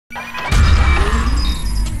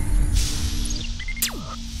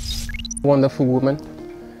Wonderful woman.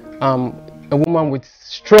 A woman with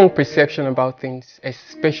strong perception about things,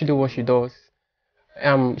 especially what she does.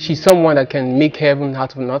 She's someone that can make heaven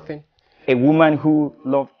out of nothing. A woman who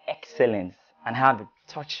loves excellence and have a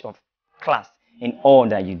touch of class in all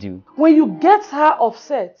that you do. When you get her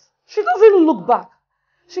upset, she doesn't look back.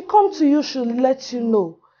 She comes to you, she'll let you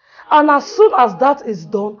know. And as soon as that is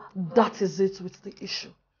done, that is it with the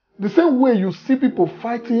issue. The same way you see people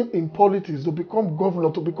fighting in politics to become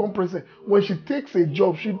governor, to become president, when she takes a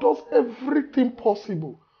job, she does everything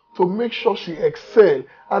possible to make sure she excels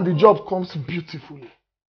and the job comes beautifully.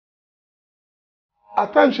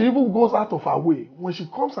 At times, she even goes out of her way. When she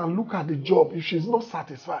comes and looks at the job, if she's not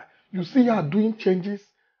satisfied, you see her doing changes,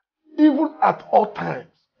 even at all times.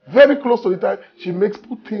 Very close to the time, she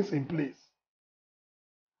put things in place.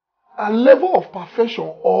 A level of perfection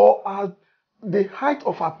or the height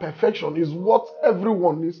of her perfection is what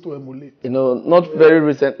everyone needs to emulate. You know, not very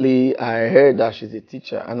recently, I heard that she's a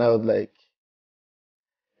teacher, and I was like,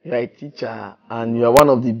 you're a teacher, and you're one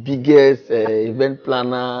of the biggest event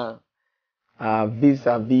planner,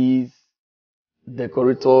 vis-a-vis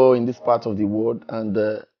decorator in this part of the world. And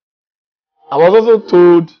I was also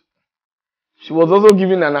told she was also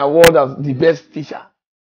given an award as the best teacher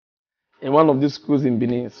in one of these schools in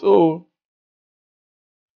Benin. So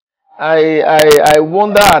I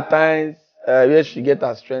wonder at times where she gets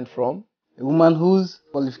her strength from. A woman whose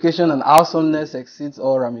qualification and awesomeness exceeds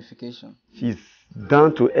all ramification. She's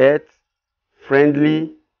down to earth,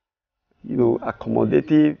 friendly,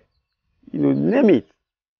 accommodative, name it.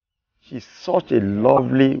 She's such a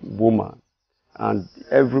lovely woman, and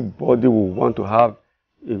everybody will want to have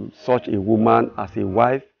such a woman as a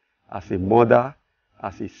wife, as a mother,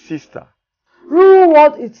 as a sister.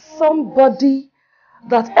 RURUWORLD is somebody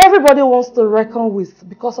that everybody wants to reckon with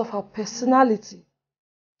because of her personality,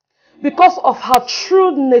 because of her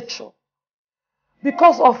true nature,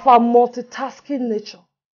 because of her multitasking nature.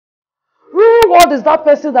 RURUWORLD is that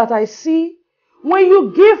person that I see, when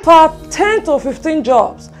you give her 10 to 15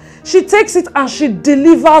 jobs, she takes it and she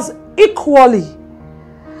delivers equally.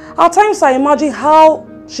 At times I imagine how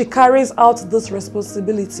she carries out this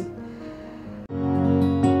responsibility.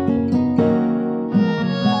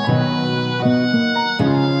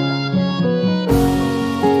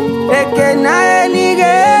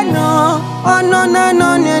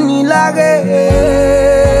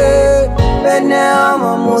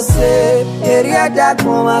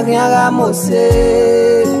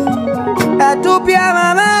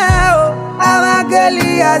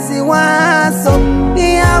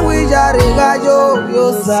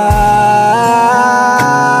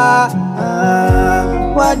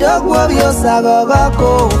 Osano